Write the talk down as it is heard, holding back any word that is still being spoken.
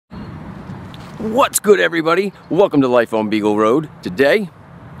What's good, everybody? Welcome to Life on Beagle Road. Today,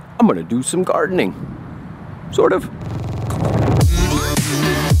 I'm gonna do some gardening. Sort of.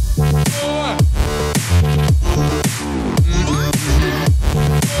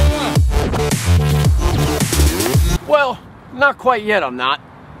 Well, not quite yet, I'm not.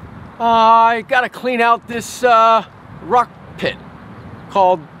 I gotta clean out this rock pit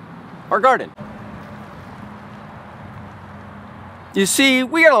called our garden. You see,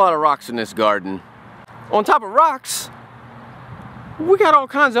 we got a lot of rocks in this garden. On top of rocks, we got all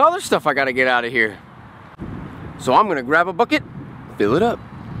kinds of other stuff I gotta get out of here. So I'm gonna grab a bucket, fill it up.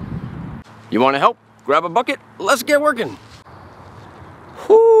 You wanna help? Grab a bucket, let's get working.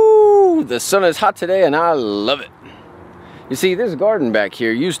 Whoo, the sun is hot today and I love it. You see, this garden back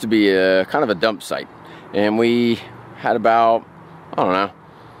here used to be a kind of a dump site. And we had about, I don't know,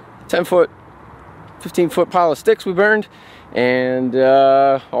 10-foot, 15-foot pile of sticks we burned. And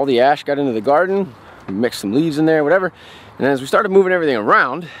all the ash got into the garden. We mixed some leaves in there, whatever. And as we started moving everything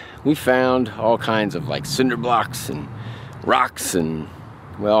around, we found all kinds of like cinder blocks and rocks and,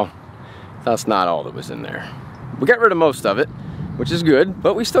 well, that's not all that was in there. We got rid of most of it, which is good,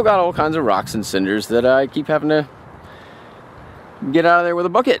 but we still got all kinds of rocks and cinders that I keep having to get out of there with a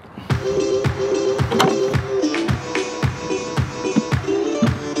bucket.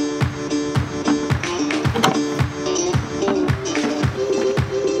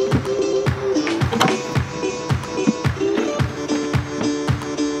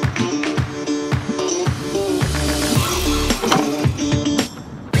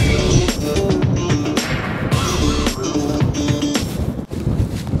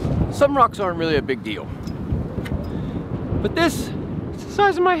 Some rocks aren't really a big deal, but this is the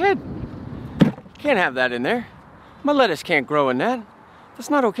size of my head. Can't have that in there. My lettuce can't grow in that. That's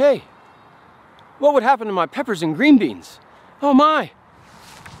not okay. What would happen to my peppers and green beans? Oh my!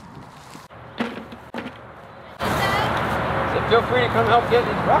 So feel free to come help get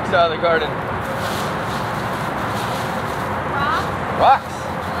these rocks out of the garden. Rocks? Rocks.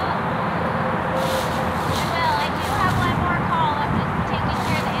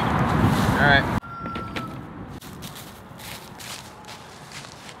 All right.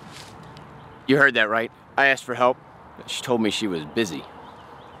 You heard that right. I asked for help. She told me she was busy.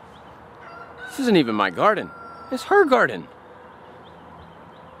 This isn't even my garden. It's her garden.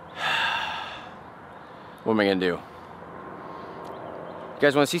 What am I gonna do? You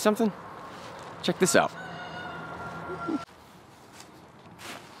guys wanna see something? Check this out.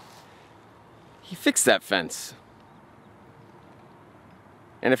 He fixed that fence.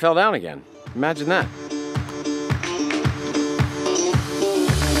 And it fell down again. Imagine that.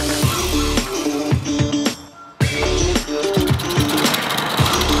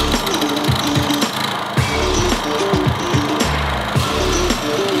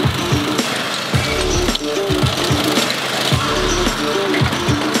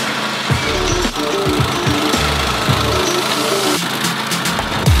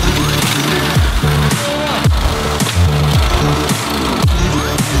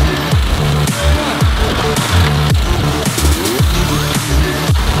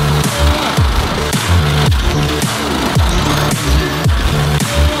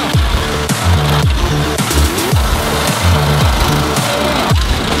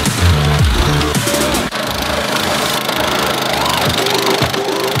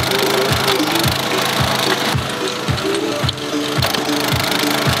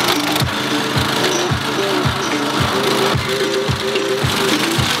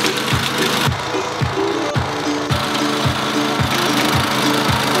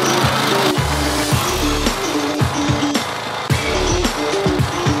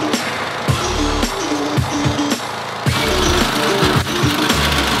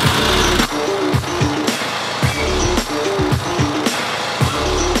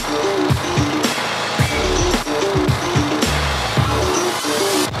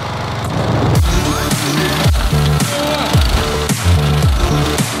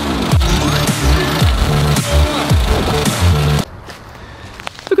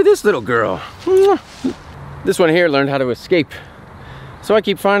 This little girl. This one here learned how to escape. So I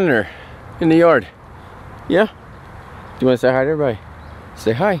keep finding her in the yard. Yeah? Do you want to say hi to everybody?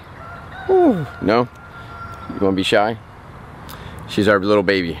 Say hi. Ooh. No? You want to be shy? She's our little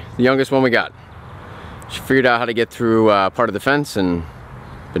baby. The youngest one we got. She figured out how to get through part of the fence and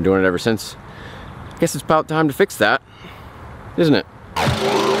been doing it ever since. I guess it's about time to fix that, isn't it?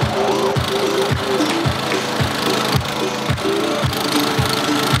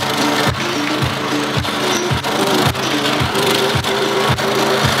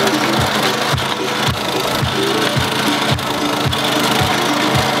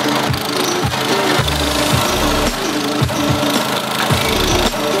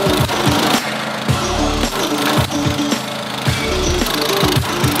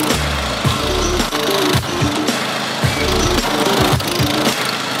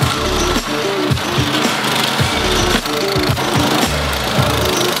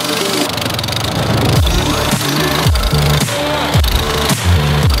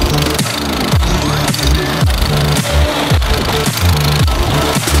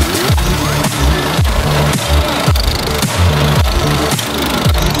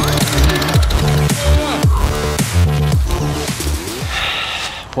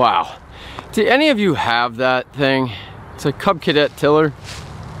 Do any of you have that thing? It's a Cub Cadet tiller.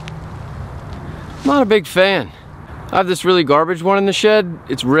 I'm not a big fan. I have this really garbage one in the shed.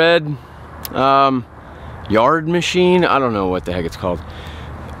 It's red. Yard machine. I don't know what the heck it's called.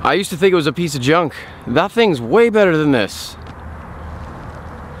 I used to think it was a piece of junk. That thing's way better than this.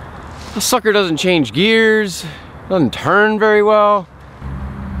 The sucker doesn't change gears. Doesn't turn very well.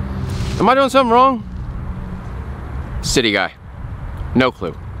 Am I doing something wrong? City guy. No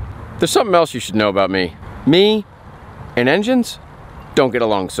clue. There's something else you should know about me. Me and engines don't get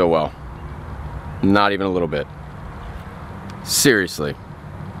along so well. Not even a little bit. Seriously.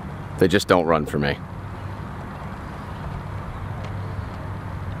 They just don't run for me.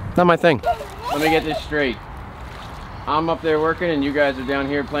 Not my thing. Let me get this straight. I'm up there working and you guys are down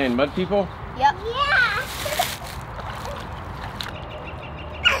here playing mud people? Yep. Yeah.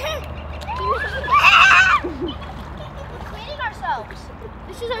 We're cleaning ourselves.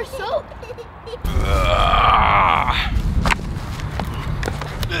 This is our soap.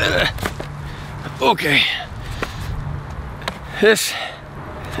 Okay. This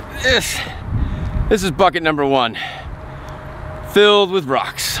is bucket number 1. Filled with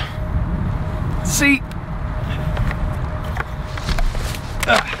rocks. See?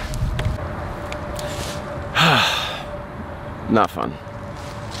 Not fun.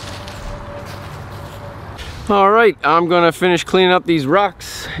 All right, I'm gonna finish cleaning up these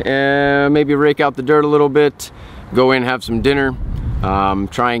rocks and maybe rake out the dirt a little bit, go in, have some dinner,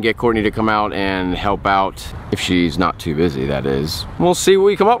 try and get Courtney to come out and help out if she's not too busy, that is. We'll see what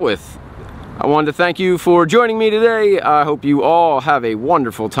we come up with. I wanted to thank you for joining me today. I hope you all have a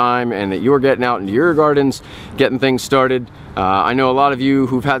wonderful time and that you're getting out into your gardens, getting things started. I know a lot of you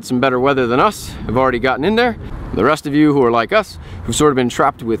who've had some better weather than us have already gotten in there. The rest of you who are like us, who've sort of been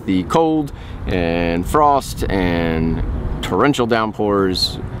trapped with the cold and frost and torrential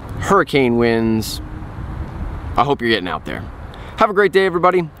downpours, hurricane winds, I hope you're getting out there. Have a great day,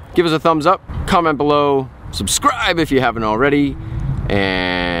 everybody. Give us a thumbs up, comment below, subscribe if you haven't already,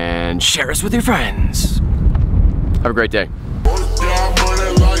 and share us with your friends. Have a great day.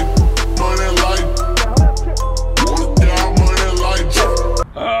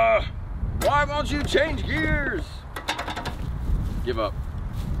 Why won't you change gears? Give up.